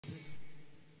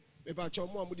Eba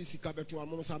chomo amudi sika beto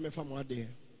amom sa mefa mo ade.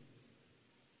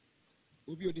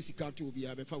 Obi odi sika to obi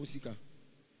abefa usika.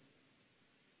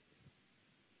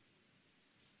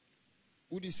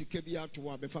 Udi sika bi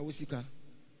ato abefa usika.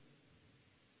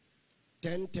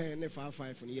 10 ne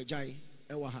 5 ne yejai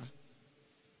ewa ha.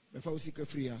 Befa usika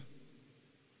free ha.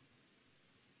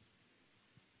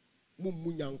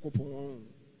 Mummu nyankopon.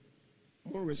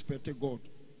 More respect God.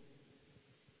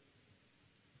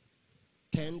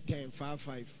 10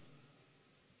 5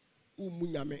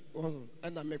 umunyame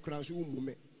ana me kra so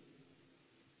umume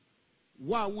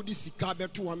wa wudi sika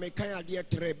beto wa me kan ade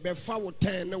 3 be fa wo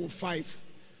 10 na wo 5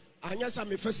 anya sa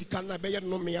me fa sika na be ye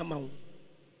no me ama wo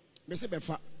me se be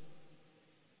fa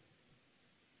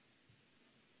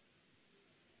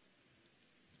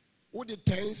wudi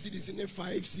 10 cities in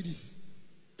 5 cities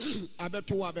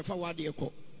abeto wa be fa wa de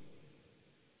ko.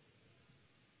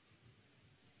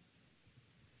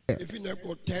 If you know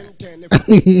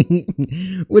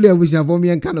 10 what I wish I for me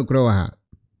and cano crow ha.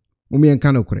 Mummy and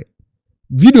cano cray.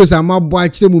 Videos are my boy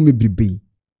chemo me be.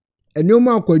 And no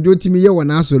more could do to me one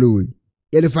answer away.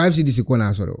 Yet the 5 cities you can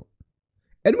answer.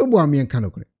 And no boy me and cano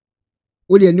cray.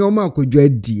 Would you no more could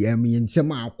dread DM and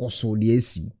some so the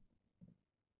AC.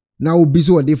 Now be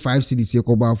so the 5 cities you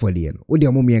go for the end. Would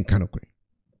your mummy and cano cray.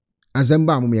 As I'm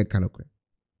mummy and cano cray.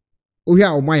 Oh,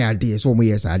 yeah, my idea so my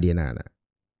yes idea nana.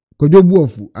 Kojo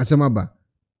buofu asemaba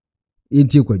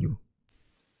yenti kojo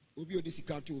obi odi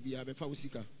sika to obi abefa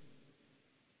usika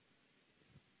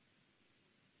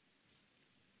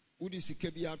udi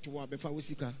sika bi ato abefa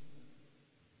usika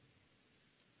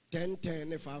 10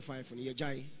 ne 5 ne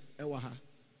yejai ewa ha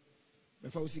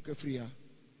befa usika free ha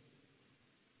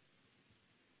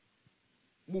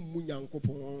mummu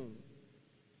nyankopon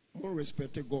more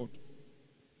respect God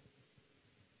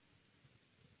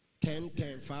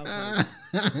 10 5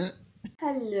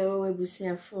 Hello,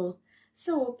 Ebusiafo.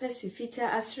 So,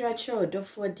 Pesifita Asracha or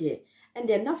Dofodie, and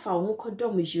they're not for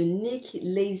Hokodom unique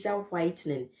laser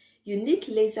whitening. Unique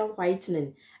laser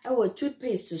whitening. Our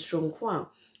toothpaste to strong quam.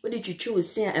 What did you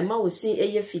choose? Say, and ma was saying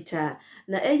a fita.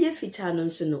 Na a fita non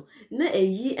sono. Na a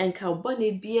ye and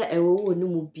carbonate beer a wo no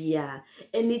mu beer.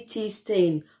 Any tea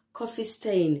stain, coffee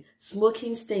stain,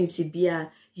 smoking stain,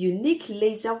 beer. Unique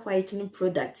laser whitening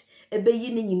product. Ebe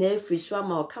yini nyina free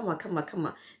swama o kama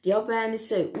the obani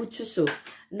say utu so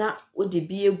na odi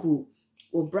bi egu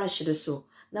o brush de so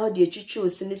na odi etwitwe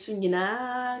osini so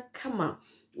nyina kama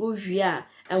ohwia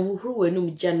enhuhuru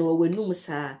wenum gya no wenum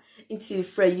saa nti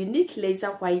fra unique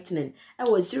laser whitening I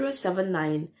was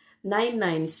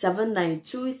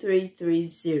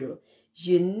 07999792330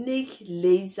 unique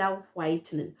laser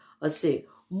whitening or say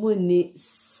money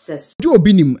ses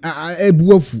Obinim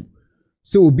ebuafu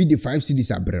se obi the 5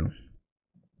 cities abre no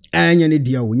anya ne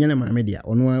dia wo nyana ma me dia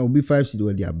ono obi 5 cities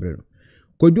wo dia abre no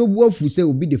Kojo buafu se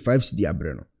obi the 5 cities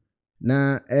abre no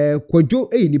na kojo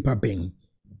nipa ben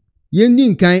yenni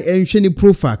nkan enhwe ni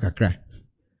profile kakra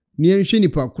ni enhwe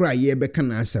nipa kura ye be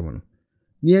kana asem no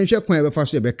ni enhwe kwan be fa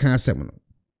so be kan asem no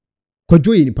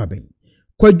kojo nipa ben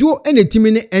kojo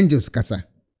enetimi ne angels kasa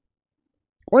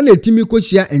ona etimi ko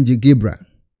hia angel Gabriel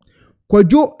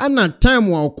kojo ana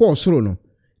time wa okọ soro no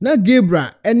na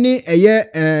Gabriel ene eye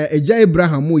eja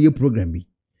Abraham ye program bi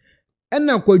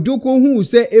ena kojo ko hu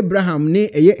se Abraham ne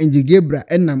eye angel Gabriel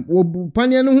enam wo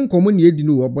pania no hu komo ne edi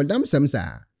no wo bodam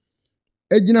samsa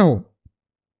ejina ho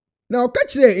na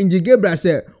okachire angel Gabriel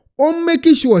se o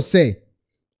make sure say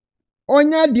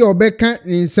onya de obeka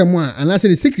nsem a anase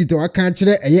ne secret wa kan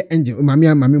kire eye angel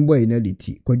mami boy na de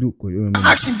ti kojo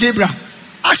ask him Gabriel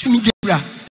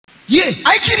ye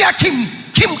I kiria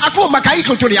kim ako makai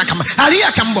kontrol yakama ari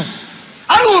yakambo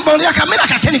aru bo yakamera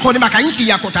kateni ko ni makaniki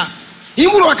yakota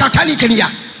imuru wakatani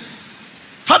kenya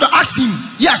Father ask him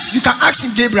yes you can ask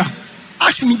him Gabriel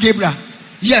ask me Gabriel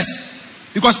yes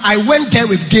because I went there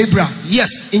with Gabriel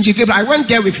yes in Gabriel I went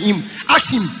there with him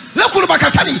ask him lekuru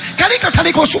makatani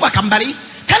katani ko suba kambari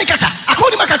kata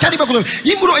akoni makatani bakolo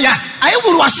imuru ya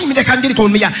ayimuru asimi de kandiri ko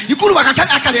miya ikuru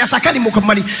makatani akale asakani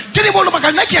mukomali tini bolo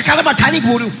makanaki akala batani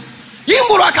buru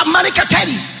Yimburu akamari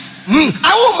kateri.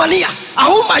 Awu mania,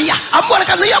 awu maya, amwara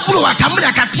kanaya buru akamri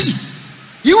akati.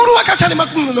 Yimburu akatani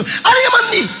makuno. Ari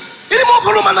mani, ili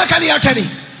mokuru manakani atani.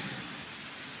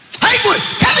 Hai buru,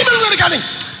 kani manu kani.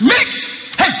 Miri,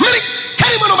 hey miri,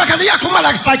 kani manu makani ya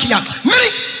kumala sakia.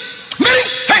 Miri,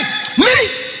 hey miri,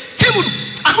 kimuru.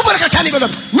 Aku barakatani bana.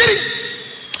 Miri,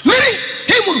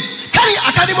 kimuru. Kani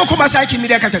atani mokuma saki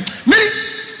miri akatani. Miri.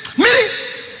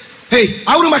 Hey,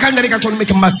 auru makandari katon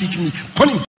make masik ni.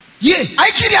 Koni. Ye,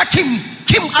 I kiria kim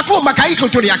ako makai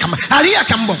kontrol yakama. Ari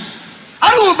yakambo.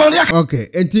 Aru bo yak. Okay,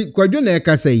 enti kwajo na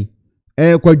eka sei.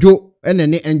 Kwajo ene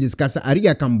ne angels kasa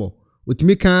aria kambo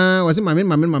otimi kan wase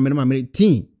mame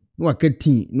tin no waka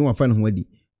tin no wafa ne ho adi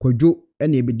kwadwo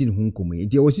ene ebedi ne ho nkomo ye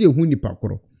dia wose ehu nipa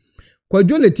koro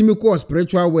kwadwo na timi ko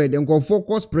spiritual world enkofo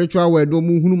ko spiritual world o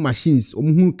mu hunu machines o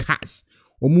mu hunu cars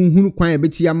o mu hunu kwan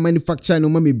ebeti ya manufacture no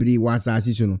mamebiri wa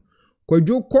asase so no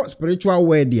kwadwo ko spiritual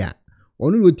world ya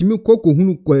onu otimi ko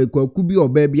hunu kwaku bi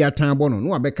oba bi atan bo no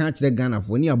wabeka a kire Ghana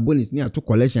fo ni abonis ni ato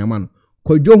collection ma no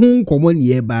kwadwo hu nkomo ne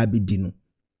ye ba bedi no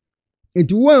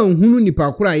enti wan hunu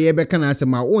nipa kura ye beka na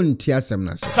asem a wonti asem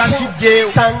na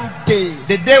Sunday.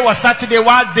 The day was Saturday.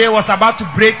 One day was about to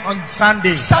break on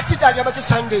Sunday.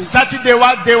 Saturday.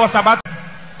 One day was about to.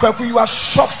 Kwaku, you are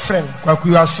suffering. Kwaku,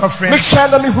 you are suffering.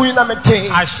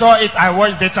 I saw it, I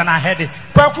watched it, and I heard it.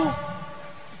 Kwaku,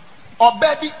 or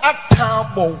baby at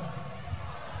table.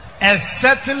 A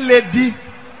certain lady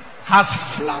has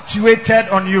fluctuated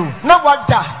on you. No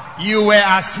wonder. You were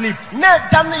asleep.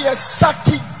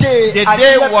 Saturday. The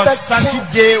day was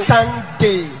Saturday.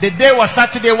 Sunday. The day was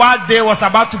Saturday. One day was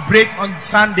about to break on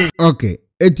Sunday. Okay.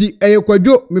 Eti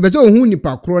kwadwo me bese ohun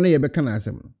nipa kro na ye beka na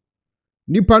asem.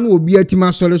 Nipa no obi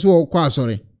atima sore so okwa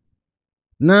asore.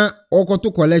 Na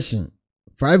okoto collection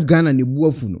 5 Ghana ne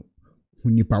buafu no. Hu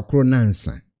nipa kro na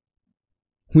nsa.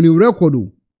 Hu ni record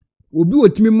obi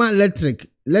otimi ma electric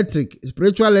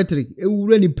spiritual electric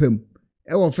ewura nipam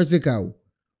e wo physical.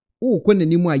 O ko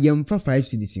nanimu ayemfa 5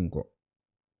 cedis nko.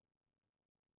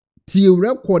 Ti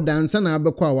record ansa na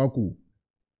abekọ awako.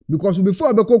 Because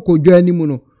before abekọ kodwa animu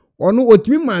no, ono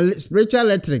otimi ma spiritual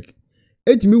electric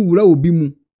etimi wura obi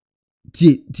mu.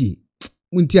 Ti.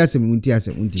 Munti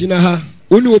asem. Jina ha,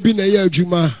 oni obi na ye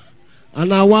adwuma.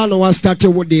 Ana wa no wa start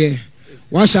wo de.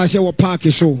 Wa sha se wo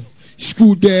park so.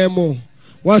 School demo.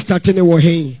 Wa start ne wo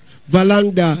hen.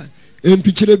 Valanda,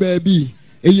 empichire baby.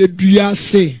 Eye dua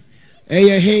se.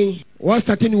 Eye hen. Wa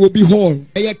start ne wo bi hall.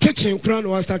 Eye kitchen kran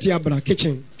wa start abra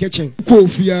kitchen. Ko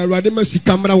fia rade masi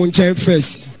camera won chen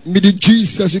first. Midi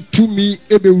Jesus to me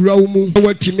ebe wura wo mu.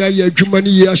 Watimi aye adwuma ne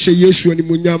ye ahye Yesu ani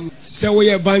munyam. Se wo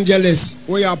ye evangelist,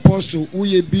 wo ye apostle, wo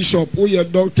ye bishop, wo ye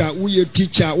doctor, wo ye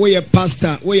teacher, wo ye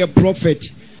pastor, wo ye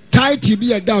prophet. Title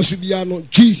bi e da so bia no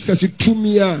Jesus to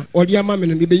me a ode ama me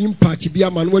no be impact bia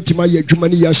ma no watimi aye adwuma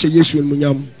ne ye ahye Yesu ani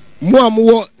munyam. Mo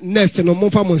amwo next no mo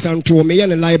fa mo santo me ye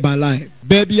ne lie by lie.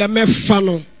 Baby a me fa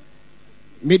no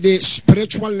me the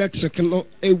spiritual electric no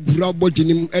ewura body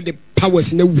nim e the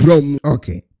powers na wura mu.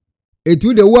 Okay.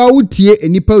 Etu de wa utie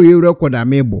enipa we record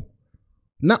amebo.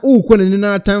 Na ukwo ne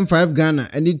na time 5 Ghana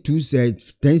any 2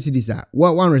 10 cedis a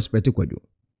one respect kwadwo.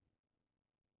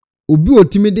 Obi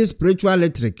otimi de spiritual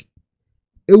electric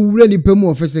ewura nipa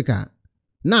mu physical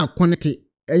na connect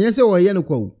enye se wo ye ne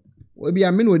kwa obi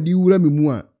ame na odi wura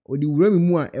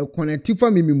memu a e connect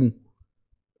fa memu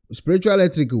spiritual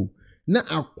electric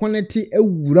na connect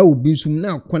ewura obi nsum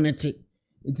na connect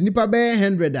iti nipa be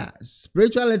 100 a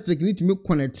spiritual electric ni timi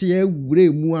connect ewura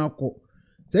emu akọ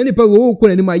se nipa wo ko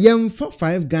na ma yemfa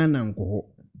 5 Ghana nko ho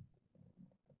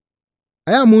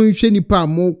aya mo nhwe nipa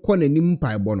mo ko na nim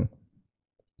paebo no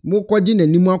mo koji na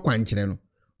nim akwankyere no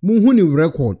mo hu ni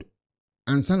record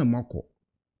ansa na mako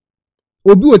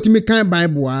obi otimi kan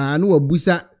bible a na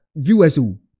wabusa viewers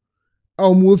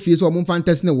o mo ofie so mo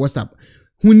fantasy na WhatsApp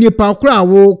hu nipa kura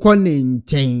wo ko ne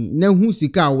nchen na hu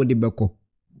sika wo de beko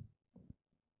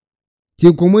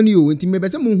ti komoni o ntimi be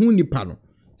se mo hu nipa no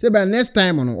se by next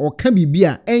time no o ka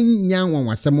bibia enya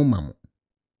wanwasem mamo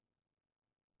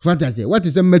fantasy what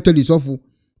is a methodist of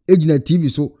ejina TV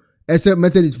so ese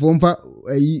methodist for mfa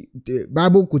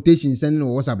bible quotation send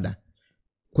no WhatsApp da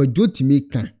kwadwo timi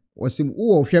kan osim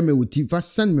wo hwe me wuti fa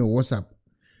send me WhatsApp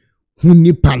hu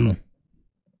nipa no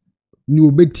ni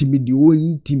obetimi di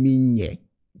ontimi nye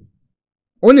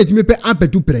one timi pe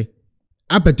apetu pre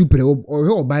o hwe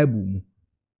o bible mu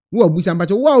wo abusa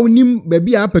mpacho wo onim ba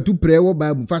bia apetu pre wo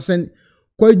bible fa send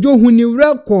kwadwo hu ni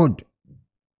record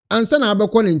ansa na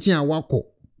abekọ ne nchi awakọ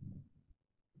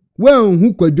when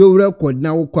hu kwadwo record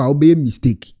na wo kwa obey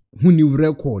mistake hu ni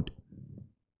record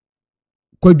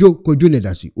kwadwo ne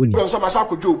dasi oni so masa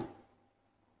kwadwo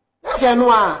na se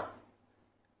no a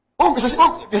o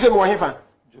se mo hefa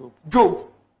job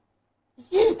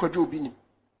ye kwadwo Obinim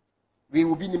we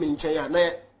Obinim nchen ya na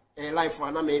life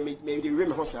na me dey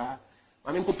rem ho sa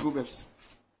ma me ko proverbs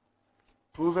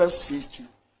 6:2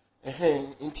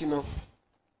 intino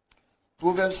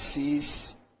Proverbs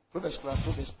 6 Proverbs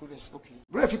okay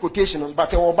refi quotation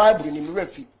but our bible in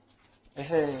refi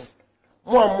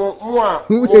mo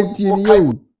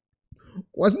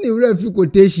wasn't a refi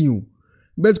quotation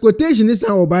but quotation is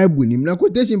our bible nim na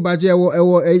quotation ba je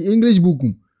English book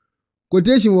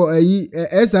quotation wo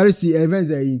SRC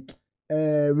events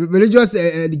religious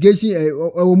education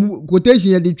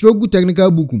quotation the true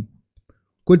technical book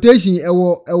quotation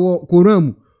ewo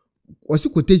Quran wasi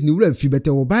quotation ni wura fi bete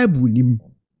wo Bible nim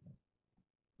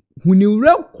huni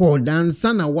record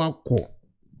ansa na wakọ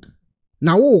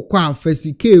na wo kwa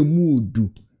afasike mu odu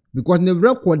because the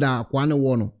record akwa ne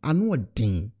wo no ano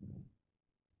odin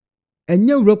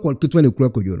enye record ketwa ne kura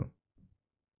kojo no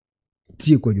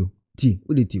tie kojo tie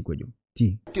o de tie kojo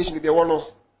tie quotation be wo no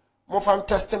mo fam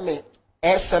testament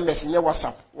SMS nye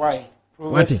WhatsApp why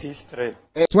Proverbs 6:3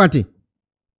 twati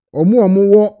omo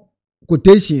wo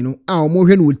quotation no a omo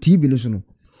hwe no TV no so no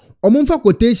omo mfa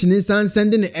quotation san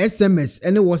send ne SMS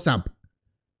ene WhatsApp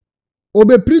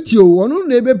obe preach o ono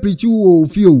na ebe preach wo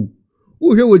fie o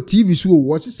wo hwe wo TV so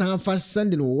wo se san fa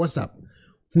send ne WhatsApp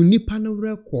hu nipa no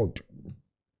record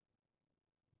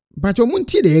but omo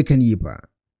ntie de kan yipa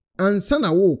ansa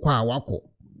na wo kwa awakọ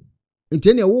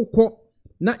ntie ne wo kọ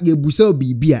na yebusa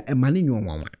bibia e mane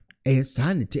nwanwa e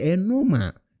saa ne te e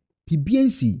normal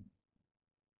bibiansi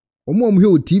omo hwe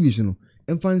wo TV so no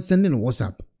emfa send ne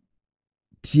WhatsApp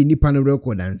ti nipa no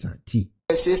record answer ti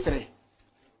sister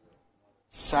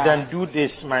then do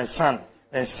this my son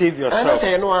and save yourself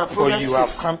for you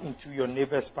have come into your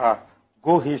neighbor's power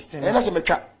go hasten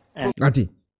and ati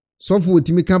so for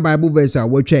ti me kan Bible verse a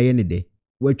watwa ye ne de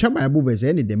watwa Bible verse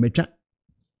ye ne de metwa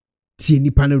ti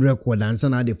nipa no record answer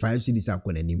na the 5 cities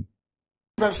akonanim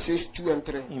Proverbs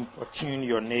 6:2-3 importune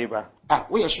your neighbor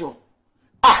we are sure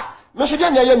me so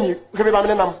dia na ye mi ke ba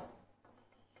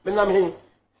me nam he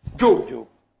Job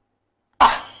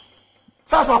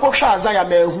first ma ko hwa Isaiah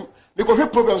ma hu me ko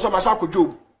hwe problem so ma sa ko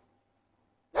Job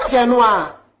na say no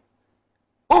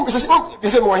o se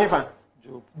se mo hefa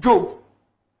Job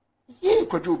ye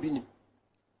ko Job ni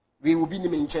we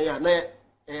Obinim nchen ya na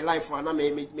life na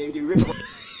me the record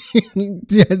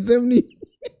ti asem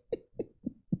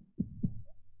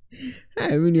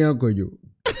I mean you kojo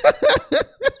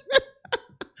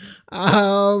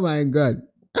oh my god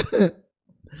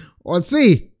or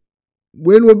see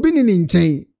when Obinim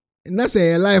nchen na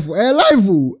say a life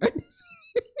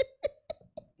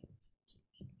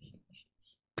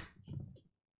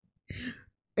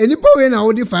any power na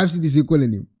hold 5 cities equal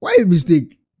him why a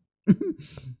mistake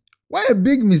why a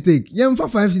big mistake yemfa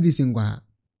 5 cities ngwa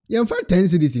yemfa 10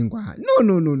 cities ngwa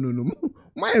no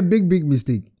why a big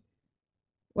mistake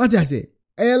what I say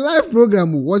a live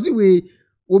program was it we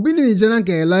Obinim nchen na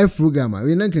a live program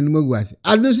we na kan magu ase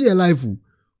adno so a live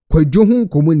kwadwo hu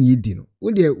nkomo ni edi no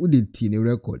wo de ti ne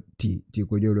record ti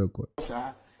kwadwo record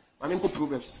sir ma me ko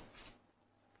Proverbs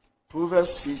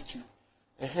 6:2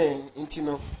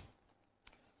 intino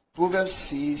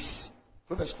Proverbs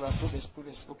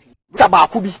okay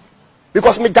tabakubi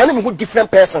because me dane me who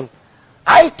different person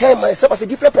I tell myself as a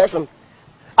different person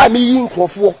I me yin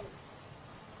krofo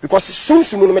because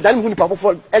sunsun no me dane me who ni papa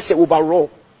for e overall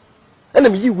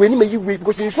and me yi we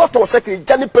because in short to secretary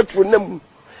jani petrol nam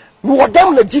no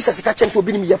them na Jesus ka chen so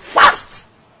Obinim ye fast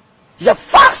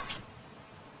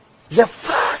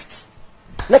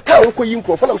na ka ko yin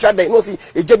krofo na me say no see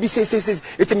e jabi say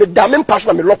it me dame pass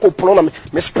na me lock up na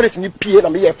me spirit ni pie na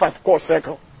me ye fast call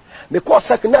circle me call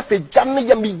circle na fe jame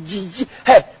ya me jiji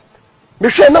he me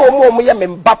hwe na omo ye me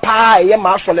mba pa ye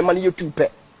ma asole ma na YouTube pe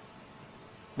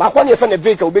ba kwa ne fe na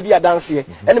vehicle obedi adanse e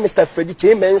na Mr. Freddy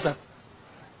Chemensa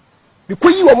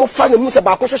because you are more fun than Mr.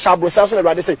 Bako Shabro Samson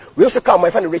rather say we also come my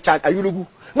friend Richard Ayulugu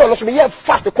no so me here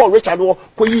fast to call Richard wo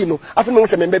koyi no afi me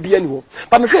say me be ani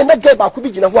but me hwe na get Bako bi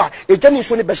gina ho a e jani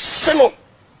so ne be hye no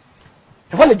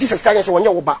e when Jesus Christ so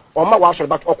wonye wo ba o ma wa so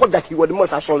but okoda ki wo de mo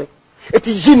sa so le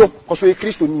eti yi no ko so e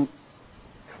Kristo ni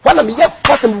when me here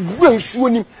fast me wu nsuo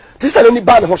nim this time ni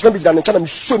ba ne ho so na bi gina ne chana me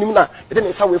show nim na e de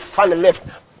me say we fall left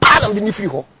pa am de ni free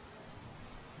ho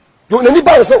do na ni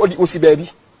ba so odi osi baabi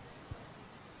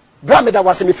Brame that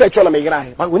was me fetch on me gra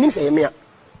but when him say me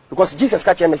because Jesus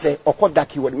catch me say okoda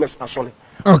ki word mess asole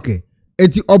okay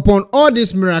eti upon all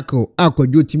this miracle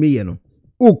akwadwo timi ye no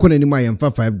ukona ni ma yemfa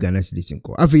 5 Ghana cedis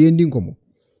nko afa ye ndi nkomo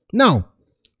now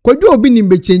kwadwo Obinim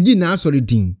be change na asore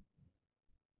din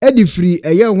edi free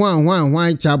eye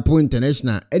hwan chapel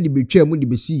international edi betwa mu de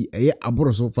be si eye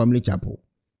aboroso family chapel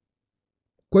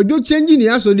kwadwo change ni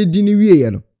asore din wie ye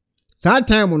no saa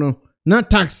time no na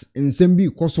tax nsem bi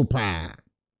koso pa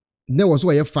there was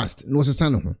why fast no se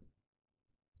san ho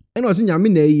eno was nyame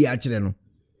na yi a kire no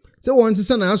se won se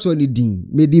san aso ni din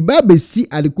me di ba be si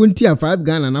adekonti a 5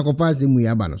 Ghana na kofa asemu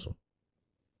ya ba no so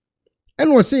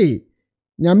eno se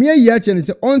nyame yi a kire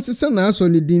se on se san aso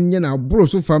ni din nye na abro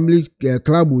so family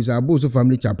clubs abro so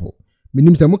family chapel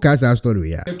minim se mo ka sa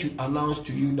story ya to announce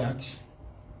to you that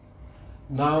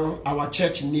now our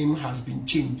church name has been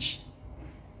changed.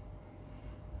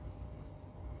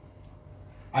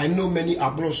 I know many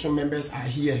Abroso members are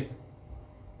here.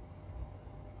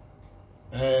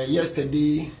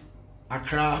 Yesterday,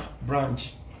 Accra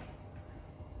branch,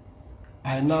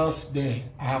 I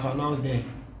have announced there,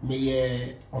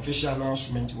 my official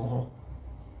announcement.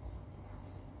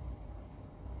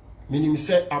 Meaning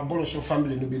say Abroso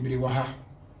family no be waha.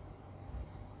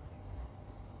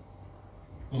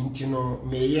 Intino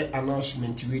may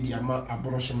announcement with the ama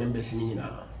Abroso members in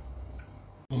Nina.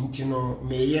 Intino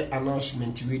may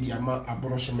announcement with the ama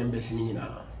Abroso members in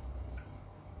Nina.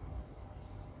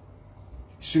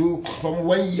 So from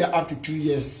 1 year up to 2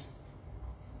 years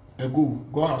ago,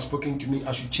 God has spoken to me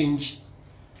I should change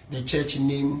the church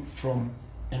name from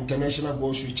International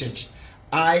Grocery Church,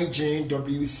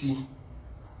 IJWC,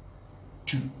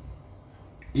 to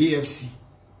AFC.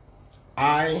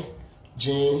 IJWC.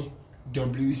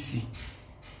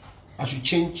 I should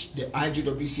change the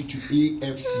IJWC to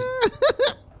AFC.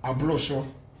 Abroso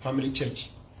Family Church.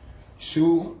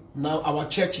 So now our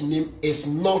church name is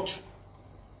not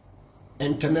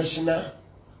International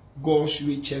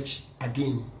Gospel Church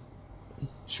again.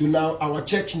 So now our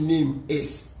church name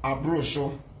is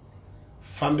Abroso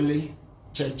Family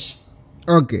Church.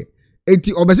 Okay.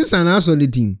 Eti obese na so the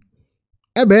thing.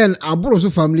 Ebe Abroso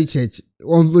Family Church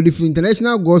on the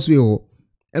International Gospel ho.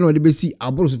 And what they see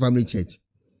Abroso Family Church.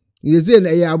 You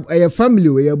say a family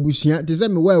we abusia. Te say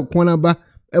me wa kwona ba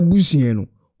abusia no.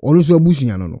 Onu so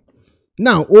abusia no.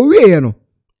 Now owie no.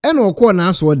 E na okọ na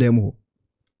aso dem ho.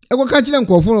 Eko ka kire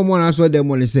nkofo no mo na aso dem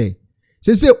mo le say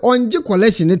onje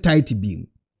collection ne tight bi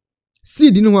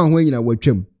seed ni ho ahwan nyina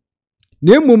watwam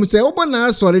na emom say obo na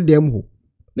aso dem ho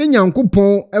ne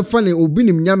nyankopon efa ne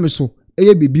obinim nyame so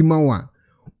eye bebi ma wa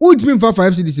ultimate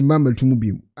 5 cities mba matum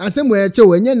bi asem we che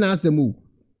we nye na asem o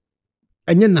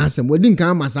enye na asem we din kan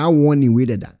amasa awon ni we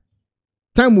dada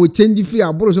time we change free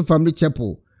Abroso Family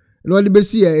Chapel no de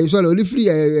besi sorry only free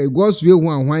God's way ho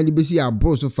ahwan de besi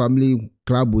Abroso Family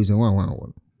Club boys ho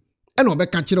ahwan e no be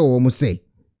ka kire wo mo say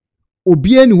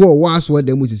obie ni ho wa aso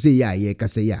dem say ya ye ka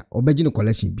say ya obeji ne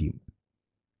collection bi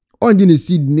onje ne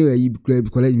seed ne yi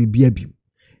collection bi bi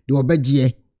de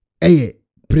obeje eye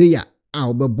prayer a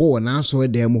obebo na aso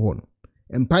dem ho no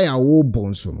empire wo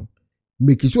bonso no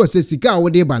make sure say sika wo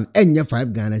de ban enye 5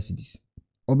 Ghana cedis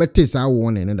obete sa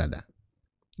wo ne dada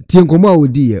tie nkomo a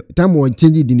odi ye time won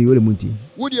change di ne yole munti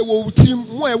wo de wo tirim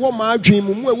mo e wo ma adwen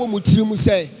mu mo e wo mu tirim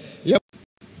say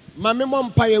Mame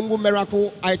Mompaye ngu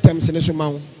miracle items in this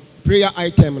man. Prayer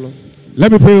item. No?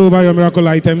 Let me pray over your miracle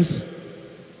items.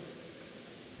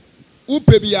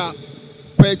 Upe biya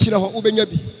kwa chire ho ubenya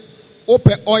bi.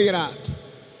 Upe oira.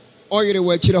 Oire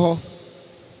we chire ho.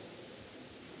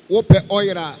 Upe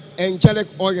oira angelic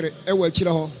oire e we chire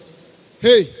ho.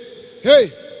 Hey,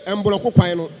 embuloko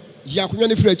kwan no. Ya kunwa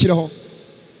ni fira chire ho.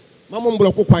 Mama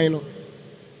mbuloko kwan no.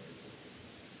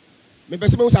 Me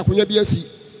pese me usa kunwa bi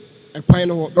asi.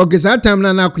 Okay, that time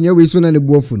na akunya we so na ne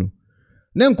buofu no.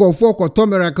 Na nkofo koto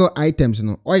miracle items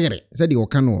no. Oyere, said the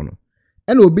okano no.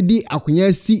 Ena obi di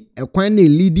akunya si ekwan na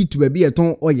lead to baby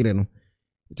eton oyere no.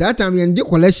 That time ye nje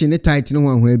collection ne tight no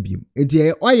ho abiem.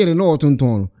 Enti oyere no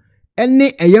otonton no.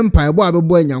 Ene eye mpaebo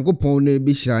abebo anyankopon na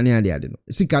be hira ne ade no.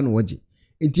 Sika no woje.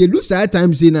 Enti elu that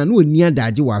time say na oni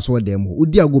adaje waso dem ho.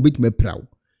 Odi ago betima prawo.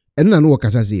 Eno na no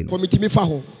wokasa say no. Committee me fa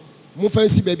ho. Mo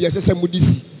fancy baby asese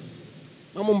mudisi.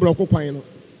 Mama mbroko kwan no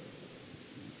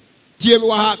tie mi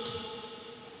wa ha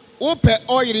ope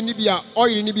oyire ni bia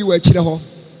oyire ni bi wa chire ho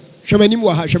hwemanim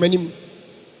wa ha hwemanim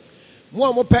mo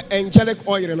a mo pe angelic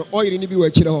oyire no oyire ni bi wa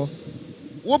chire ho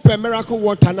ope miracle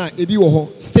water na ebi wo ho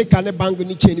sticker ne bang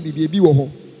ni chain bi ebi wo ho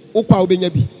okwa obenya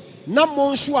bi na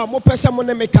mo nso a mo pese mo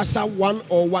ne mekasa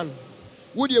 101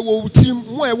 wo de wo tirim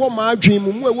mo e wo ma adwen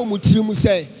mu mo e wo mu tirim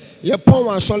say ye pon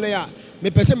wa sole a me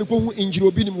pese me ko hu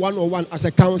injiri Obinim 101 as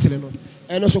a council no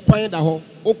eno so kwan da ho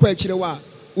okwa akire wa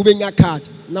ubenya card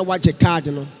na waje card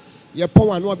no ye pon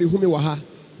anu abehumi wa ha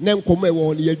na nkomo e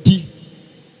wo ne yadi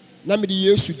na me di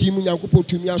Yesu di mu nyankopɔ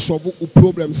tumi asobo o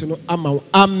problems no ama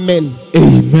amen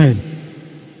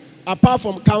apart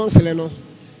from council no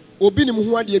Obinim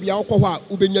ho ade bia wokɔ hɔ a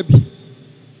ubenya bi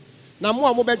na mo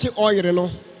a mo beche oyire no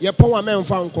ye pon a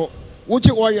memfa nkɔ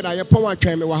woche oyire a ye pon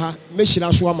atwɛn me wa ha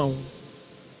mehira so ama wo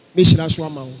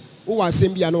wo wa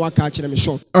asɛm bia no waka akire me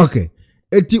short. Okay.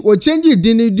 Eti o change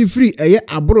din di free eye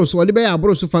Abroso o de be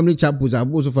Abroso Family Chapels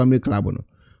Abroso Family Club no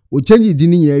o change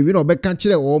din nyina wi na obeka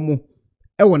kire wo mo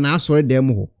e wo na asore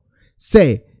dem ho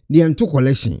say the ento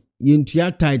collection ye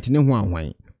ntua tight ne ho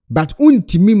ahwan but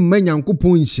untimi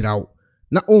manyankopon nhirawo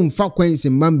na omfa kwanse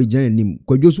mambe jananim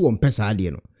kwadwoso wo mpesa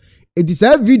ade no eti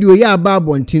sa video ya aba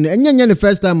abontin enyenye the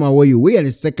first time awo you we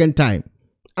the second time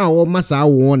a wo masa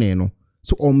awo ne no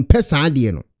so mpesa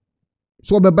ade no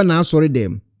so obeba na asori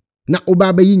dem na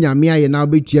oba ba yi nyame aye na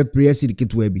obetua prayer seed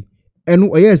keto abi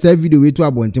enu oye sa video we to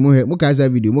abontimo he mo kai sa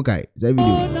video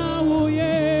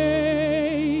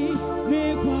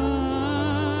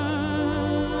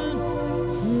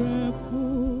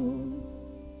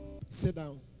sit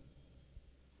down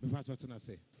before what I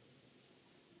say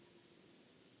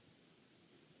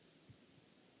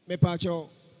me pacho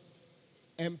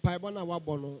empire na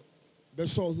wabono be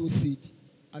so who seed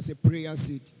as a prayer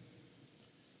seed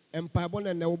empire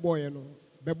na ne wo boy no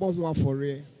be bo ho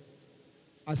afore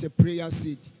as a prayer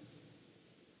seed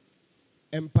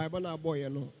empire na boy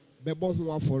no be bo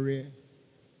ho afore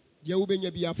je wo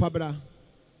benya bi afabra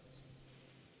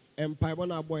empire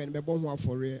na boy no be bo ho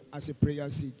afore as a prayer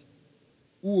seed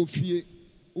wo fie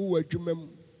wo adwumam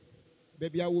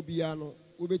baby awo bia no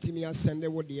wo betimi asende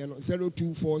wo de no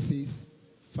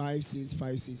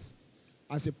 02465656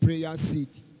 as a prayer seed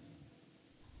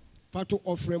fato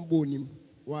offering bonim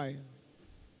why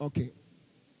okay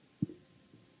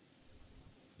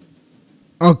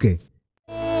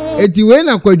eti we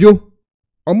na kwadwo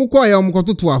omukọ ya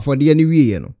omukọtoto afode ne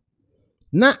wiye no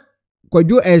na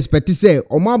kwadwo expect say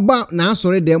omaba na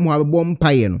asore dem ho abebo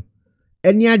mpaye no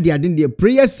eni ade de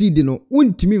prayer seed no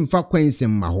untimi mfa kwense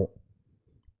mma ho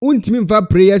untimi mfa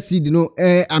prayer seed no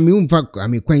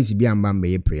ami kwense bi amba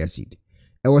mbe prayer seed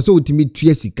e wo so utimi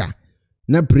tue sika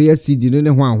na prayer seed no ne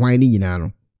ho ahwan ni nyina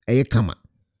no eye kama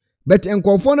but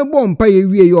enkofo no bo mpaye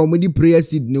wiye yo omudi prayer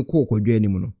seed ne ko kwadwo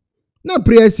anim no na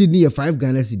prayer seed ni 5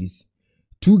 Ghana cedis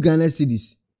 2 Ghana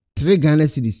cedis 3 Ghana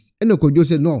cedis ene kwadwo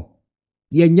se no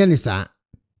ye nya ne saa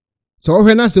so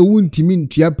ohwe se wuntimi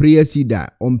ntua prayer seed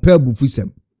a ompa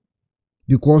bufusam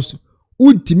because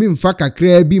wuntimi mfa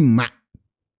kakra bi ma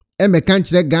emeka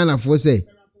nkyere Ghana fo se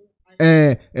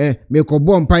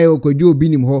mekobo mpaye okwadwo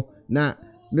Obinim ho na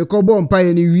mekobo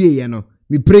mpaye ni wiye no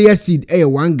me prayer seed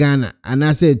 1 Ghana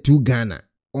ana se 2 Ghana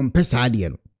ompesa ade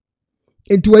no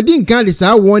enti wadi nka de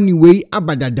saa woni wei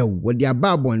abadadaw wadi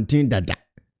ababonten dada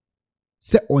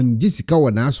se onjisika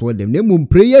wona aso dem na mum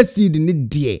prayer seed ni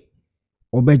de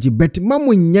obaji bet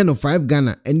mamu nye no 5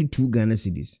 Ghana and 2 Ghana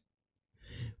cedis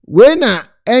we na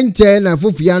enche na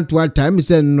fofia nto time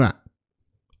se nra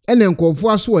ene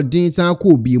nkofo aso odin san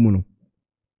akọ obi mu no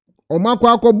omakọ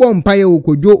akọbọ mpaye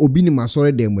okodwo Obinim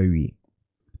asore dem awie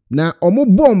na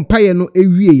omobọ mpaye no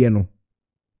ewie no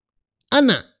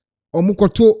ana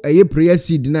omukoto eye prayer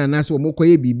seed na anase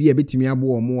omukoye bibi e betimi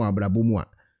abo omo abrabo mu a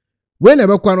we na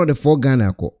bekwa no de 4 Ghana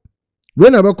akọ we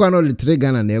na bekwa no de 3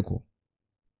 Ghana na ekọ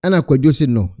ana kwadwo se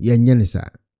no yenye ne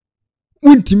sa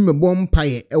untim mebo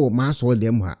mpaye e wo maso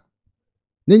dem ha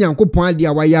ne nyankopon ade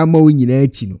a waya ma onyina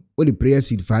achi no o de prayer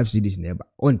seed 5 cedis na eba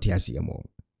onti ase mo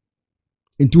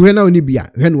ntu he na oni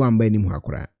bia he no amba anim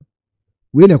akora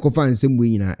we na kofa nsem bo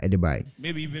nyina e de bai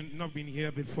maybe even not been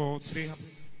here before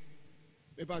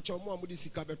eba chomo amudi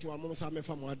sika beto amom sa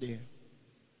mefa mo ade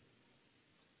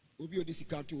obi odi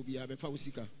sika to obi abefa wo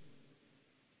sika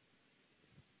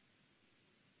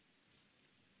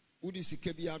udi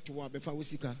sika bi ato abefa wo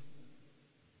sika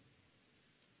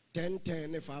 10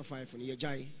 ne 5 ne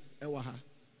yejai ewa ha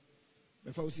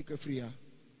befa wo sika free ha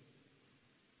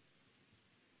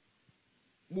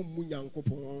mummu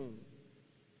nyankopon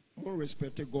mo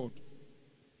respect God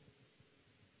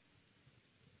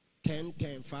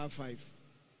 10 5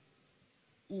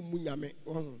 umunyame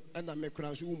ena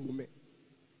mekra so umume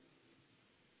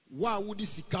wa wudi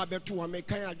sika beto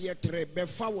amekan ade 3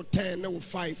 befa wo 10 ne wo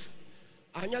 5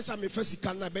 anya sa me fa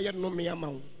sika na be ye no me ama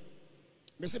wo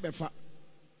me se befa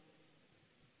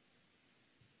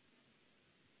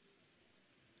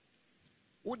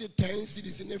wo de 10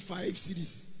 cedis ne 5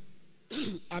 cedis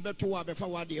abeto wa befa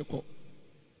wa de eko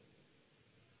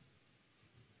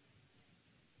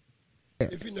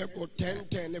if you neko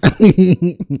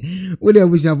 10 we de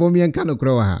abusha fo me enka no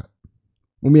kro wa ha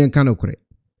mo me enka no kre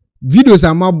videos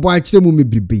amabo a kire mo me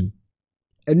bibe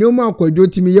enioma akwadwo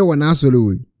timi ye wona asoro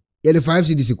we ye de 5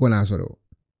 cedis ko na asoro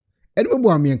eni mo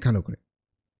bo am enka no kre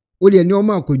o de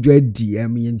enioma akwadwo adi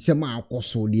am ye nchem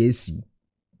akoso de asi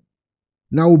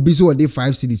na obi so de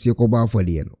 5 cedis ko ba afọ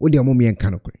de no o de mo me enka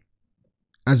no kre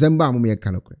azamba mo me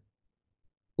enka no kre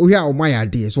o hia o ma ya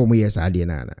de so mo ye sa de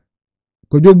na na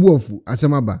kwadwo buofu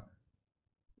asemaba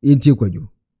yenti kwadwo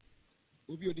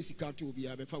obi odi sika to obi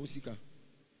abefa wo sika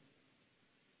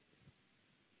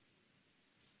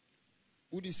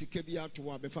udi sika bi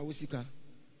ato abefa wo sika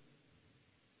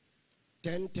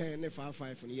 10 ne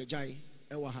 5 ne yejai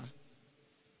ewa ha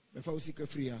befa wo sika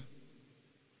free ha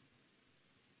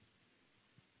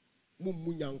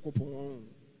mummu nyankopon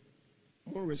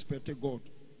mo respect God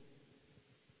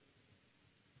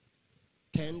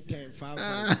 10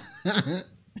 5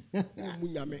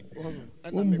 Munyame.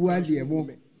 Umbuadi ebo.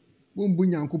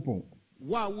 Umbunyankupon.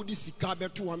 Wa wudi sika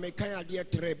beto amekan ade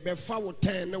tre befa wo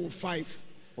 10 na wo 5.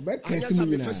 Obeka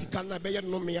simu na. Sika na be ye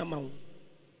no me ama wo.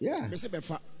 Yeah. Me se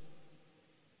befa.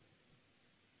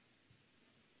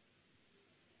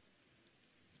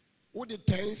 What the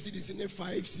 10 cities in the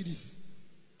 5 cities?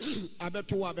 I bet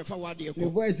to what before what they call. The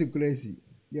voice is crazy.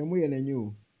 The more than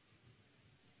you.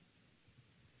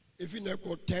 If you know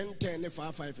 10,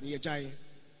 5, near Jai,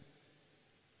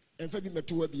 and Fabi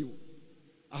Metu of you,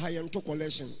 a high end to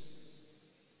collection,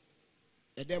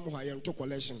 a demo high end to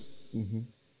collection.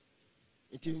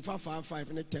 It's in 5,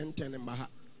 and 10, and Maha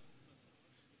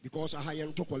because a high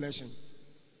end to collection,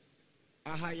 a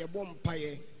higher bomb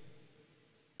pie.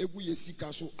 We seek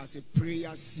also as a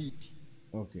prayer seed.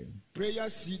 Okay. Prayer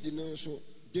seed in also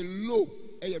the low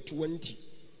air 20.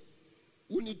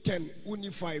 We need 10, we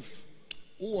need 5.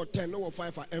 Or 10 or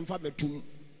 5 and 5 2.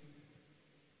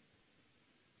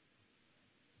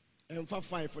 And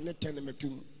 5 and 10 and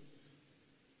 2.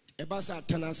 A basa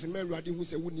tanasime ready who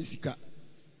say we need sika.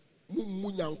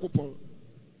 Munyan coupon.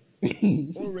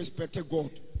 All respect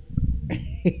God.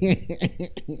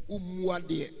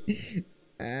 Umuade.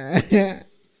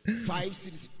 5,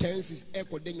 6, 10, 6,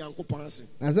 echo de yanko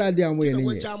pansi. As I did, I'm waiting.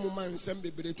 Which man send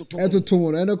baby to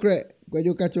tomorrow. I know correct. When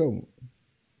you catch home.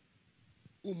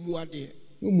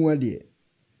 Umuade.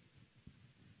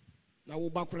 Na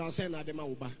uba kura say na dema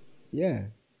uba. Yeah.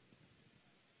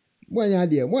 Mwanya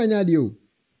dio.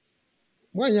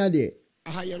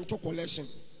 Aha yento collection.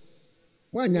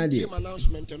 Mwanya dio. Team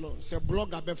announcement no. Say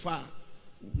blogger befa.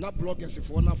 Na bloggers if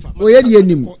one fa. Oh ye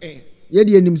nim.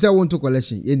 Yedi enim say want to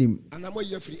collection yenim anamo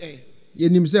ye free air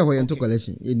yenim say ho yento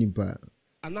collection yenim pa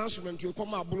announcement you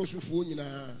come abolosufu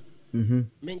nyina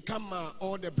men come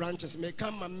all the branches me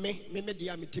come me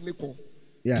dia metimiko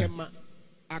tema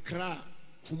Accra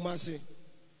Kumasi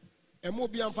emo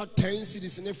bi amfa 10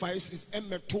 cities ne 5 cities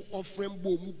emeto offering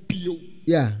bo mu bio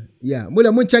mo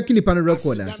le mo check ni pan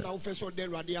record na na ofeso de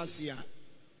rade asia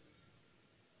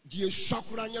die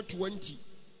shakura nya 20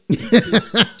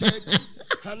 30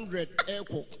 100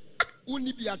 echo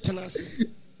uni bi atenase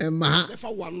ma nefa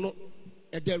wano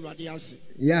e de rade ase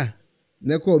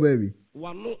ne call baby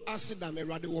wano ase da me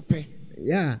rade wo pe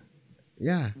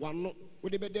wano wo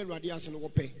de be de rade ase no wo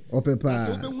pe pa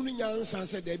so be hunu nyansa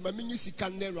se de ma menyi sika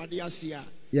ne rade ase a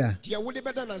dia wo de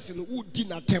be da na se no wo di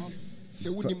na tem se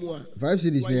woni mu a 5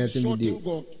 cities na tem di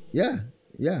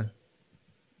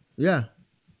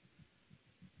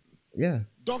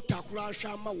Doctor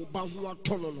Kurasha ma wo ba ho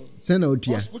atono no. Send out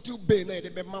here. Hospital bay na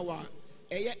de be ma wa.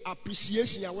 Eye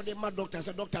appreciation ya wo de ma doctor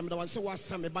say doctor me da wan say wa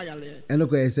sam ba yale. Eno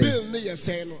ko say. Bill ne ye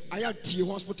say no. Aya tie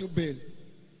hospital bill.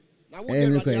 Na wo de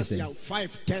radiasi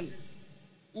 5 10.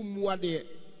 Umua de.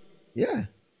 Yeah.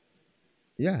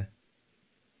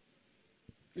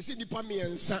 You see nipa me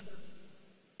ensa.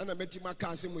 Ana metima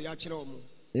ka se mu ya kire omo.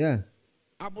 Yeah.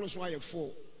 Abro so aye 4.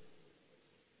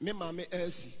 Me ma me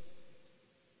Elsie.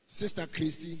 Sister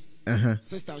Christy,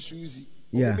 Sister Susie,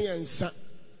 me and son.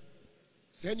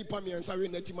 Say any pa me and sorry,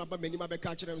 let him up many my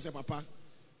catch them say, Papa.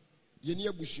 Ye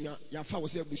near Bushia, your father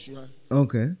say Bushia.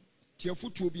 Okay. Tia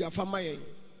foot will be a family.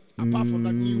 Apart from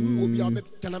that, you will be a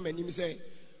tenament. Say,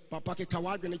 Papa,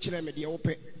 Kawad and a children, the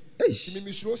open.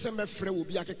 Miss Rosa, my friend will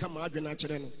be a camad and a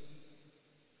children.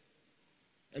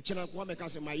 A children will make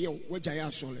us in my year, which I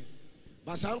have solely.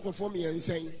 But some conform me and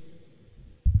saying,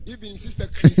 even Sister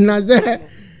Christy.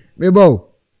 Meba.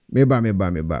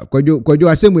 Kojo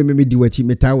asem me di wachi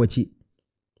meta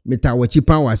wachi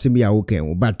pa wasem ya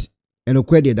woken but eno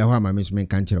kwede da ho ama me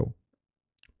kan kire wo.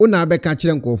 Una be ka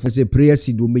kire nkofo se prayer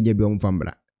seed wo menya bi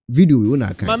omfambra. Video we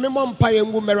una kan. Mame mompa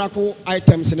yengu miracle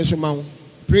items ne so ma wo.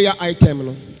 Prayer item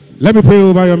no. Let me pray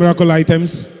over your miracle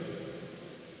items.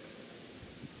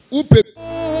 Upe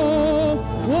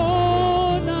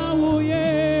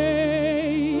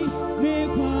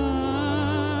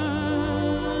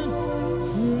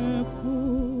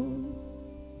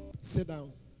sit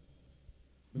down.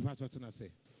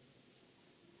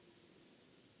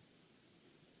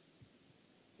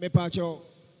 Me pacho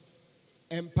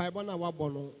empire na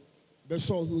wabono be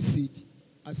so who seed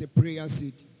as a prayer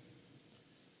seed.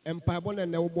 Empire na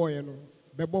ne boy no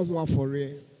be bo ho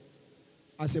afore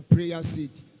as a prayer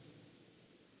seed.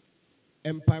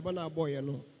 Empire na boy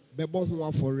no be bo ho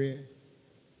afore.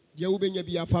 Je wo benya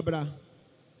bi afabra.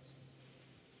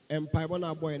 Empire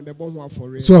na boy no be bo ho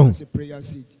afore as a prayer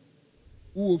seed.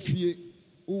 Who see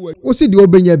the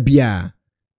obenya bia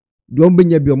the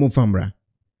obenya bia omo famra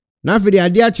na afede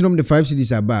ade a chinom the 5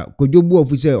 cities aba kojobu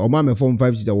ofu say o ma me form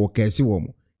 5 cities wo kesi wo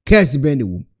mo kesi be ne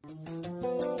wo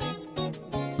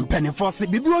Mpenifo se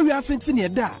bibi o wi asenti ne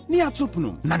da ne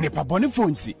atopnum na ne pabone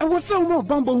fonti e wo se wo ma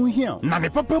bambo hu hia na ne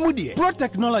papa mu de Pro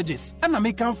Technologies ana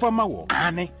me kan fama wo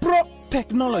ane Pro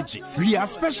Technologies. We are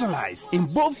specialized in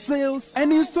both sales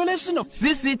and installation of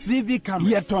CCTV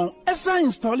cameras. Yeton, esa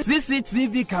install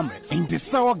CCTV cameras in the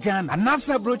Sour Ghana and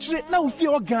NASA brochure now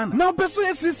fear Ghana. Now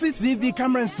pursue CCTV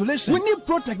camera installation. We need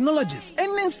Pro Technologies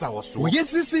and then Sour. We have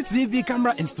CCTV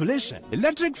camera installation,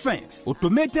 electric fence,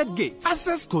 automated gate,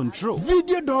 access control,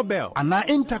 video doorbell, and our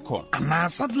intercom, and our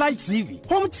satellite TV,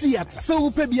 home theater, so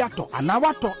upebiato, and our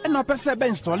water, and our persebe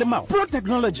install them out. Pro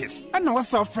Technologies and our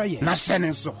software. Na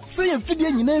shenenso. Say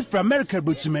fidie nyina from America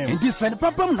brochimem enti send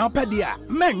papam na opedia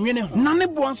man nwene ho na ne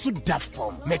bo anso da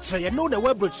form me kye no the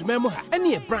web brochimem ha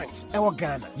ene e branch e wo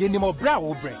Ghana ye ni mo bra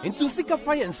wo bre enti sika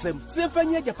fire nsem se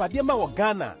fanya japade ma wo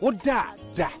Ghana wo da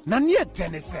na ne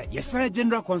tenese yes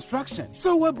general construction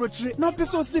so web brochire na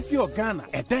peso si fi Ghana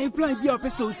e dan plan bia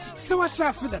peso si se wa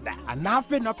sha se dada ana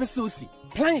fe na peso si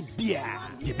plan bia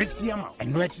ye besia ma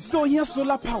eno echi so here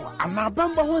solar power ana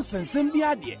bamba ho sensem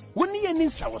bia de woni ye ni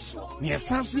sawoso ne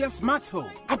sanso ye smart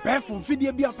home apart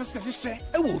video bia pese hye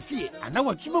e wo fie ana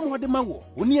watwuma mo de ma wo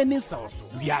woni ye ni sawoso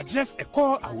we are just a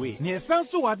call away ne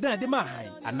sanso wadan de ma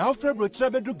han ana ofre brochire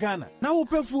bedu Ghana na wo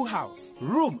pe full house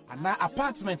room ana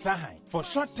apartment ahan for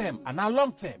short term ana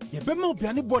long term ye be ma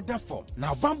obiane border form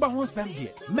na bamba ho nsem de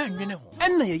ma nwene ho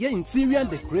enna ye interior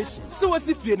decoration so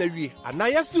wasi fie na wie ana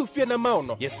ye si fie na ma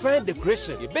no yes sign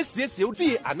decoration ye besiesie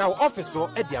odi ana office so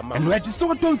e dia ma no edi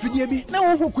so tom fidie bi na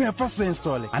wo hokun e fa so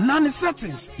install ana ne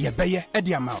settings ye beye e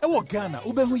dia ma e wo Ghana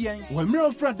ubehu yen wo mre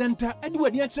ofra denta e di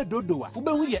wani a che dodowa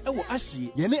ubehu ye e wo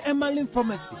ahie ye ne Emerlin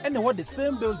pharmacy and what the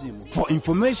same building. For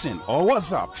information or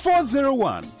WhatsApp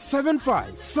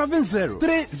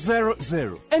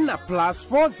 401-7570-300 and a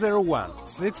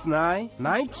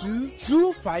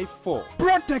 +401-6992-254.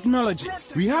 Pro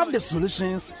Technologies. We have the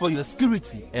solutions for your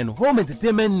security and home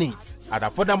entertainment needs at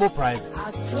affordable prices.